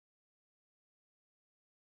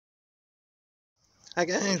Hi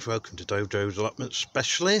guys, welcome to Dojo's Allotment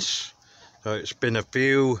Specialist. So it's been a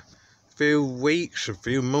few weeks, a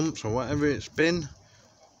few months or whatever it's been.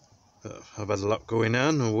 I've had a lot going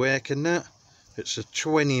on and work and that. It's the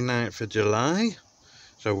 29th of July.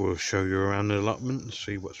 So we'll show you around the allotment and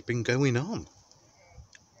see what's been going on.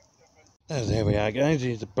 There we are guys,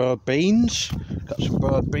 here's the broad beans. Got some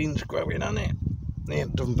broad beans growing on it. They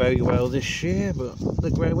haven't done very well this year, but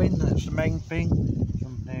they're growing, that's the main thing.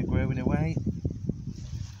 They're growing away.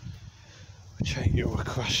 Take you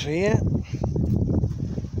across here,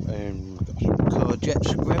 and we've got some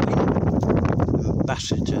courgettes growing.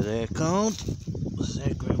 Ambassador they're called.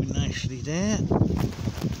 They're growing nicely there.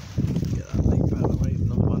 Get that leaf out of the way.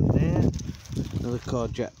 Another one there. Another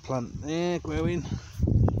courgette plant there growing.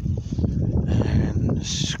 And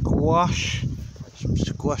squash. Some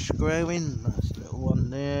squash growing. That's a little one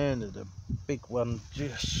there. And there's a big one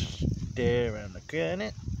just there around the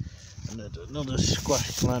corner. And there's another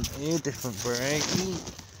squash plant here, different variety,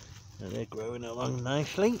 and they're growing along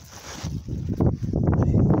nicely.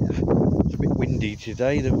 It's a bit windy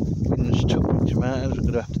today, the wind's took the tomatoes, we're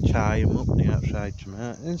going to have to tie them up, the outside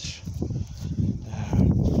tomatoes.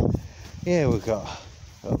 Yeah, we've got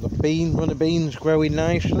the bean, one of the beans growing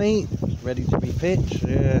nicely, ready to be picked.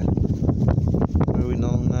 Growing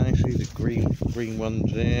along nicely, the green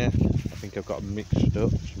ones there, I think I've got them mixed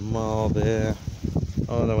up, some more there.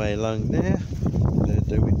 All the way along there, they're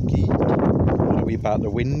doing good. Sorry about the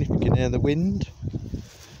wind, if you can hear the wind.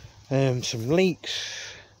 Some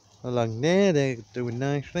leeks along there, they're doing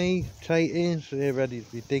nicely. Potatoes, they're ready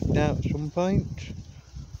to be digged out at some point.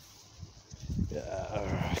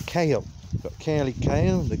 Kale, got curly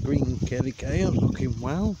kale, the green curly kale looking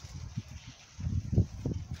well.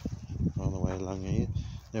 All the way along here.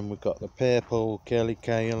 Then we've got the purple curly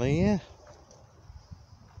kale here.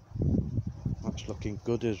 That's looking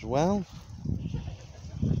good as well.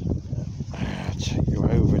 I'll take you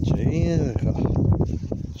over to here. We've got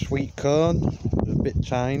sweet corn, a bit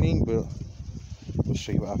tiny, but we'll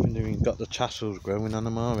see what happens. We've got the tassels growing on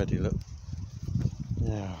them already, look.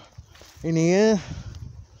 Yeah. In here,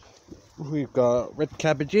 we've got red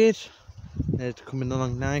cabbages. They're coming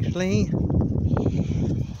along nicely.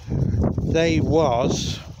 They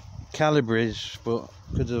was Calibris, but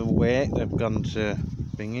because of the work, they've gone to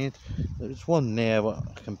thingy. There's one there what I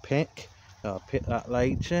can pick. I'll pick that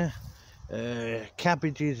later.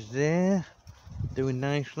 Cabbages there, doing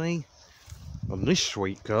nicely. On this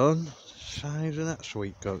sweet corn, the size of that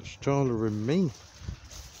sweet corn, it's taller than me.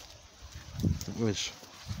 It was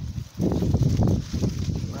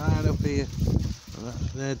right up here.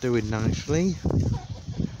 They're doing nicely.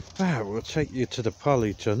 Right, we'll take you to the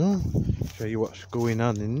polytunnel, show you what's going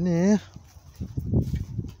on in there.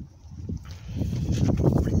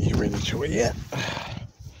 Into it.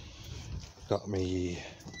 Got me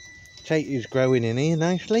potatoes growing in here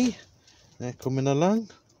nicely. They're coming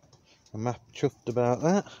along. I'm chuffed about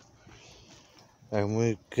that. And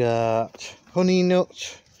we've got honey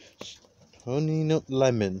nut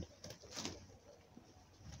lemon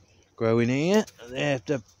growing here. They're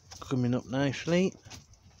coming up nicely.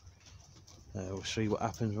 We'll see what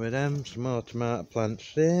happens with them. Some more tomato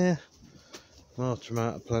plants there. More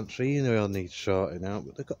tomato plants here, they all need sorting out,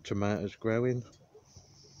 but they've got tomatoes growing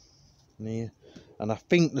here. And I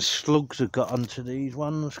think the slugs have got onto these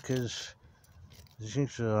ones because I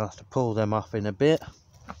think I'll have to pull them off in a bit.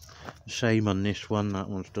 Same on this one, that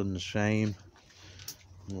one's done the same.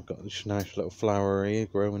 And we've got this nice little flower here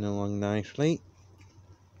growing along nicely.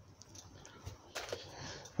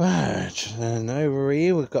 Right, and over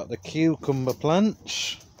here we've got the cucumber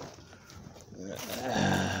plants.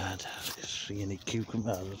 See any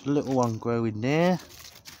cucumber? There's a little one growing there.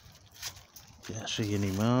 Can't see any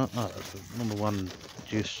more. Oh, there's another one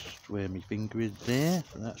just where my finger is there.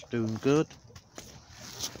 So that's doing good.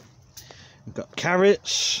 We've got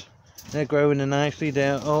carrots. They're growing nicely.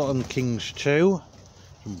 They're autumn kings too.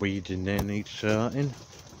 Some weeds in there need sorting.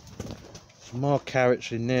 Some more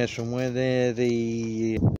carrots in there somewhere. They're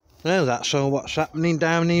the... Well, that's all what's happening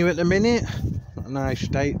down here at the minute. Got a nice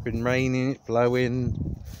day. It's been raining, it's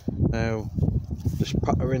blowing. Now, just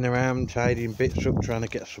pottering around, tidying bits up, trying to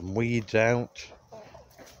get some weeds out.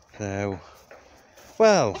 So,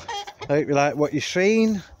 well, I hope you like what you've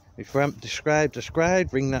seen. If you haven't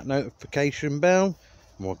subscribe, ring that notification bell,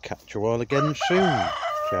 and we'll catch you all again soon.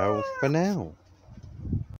 Ciao for now.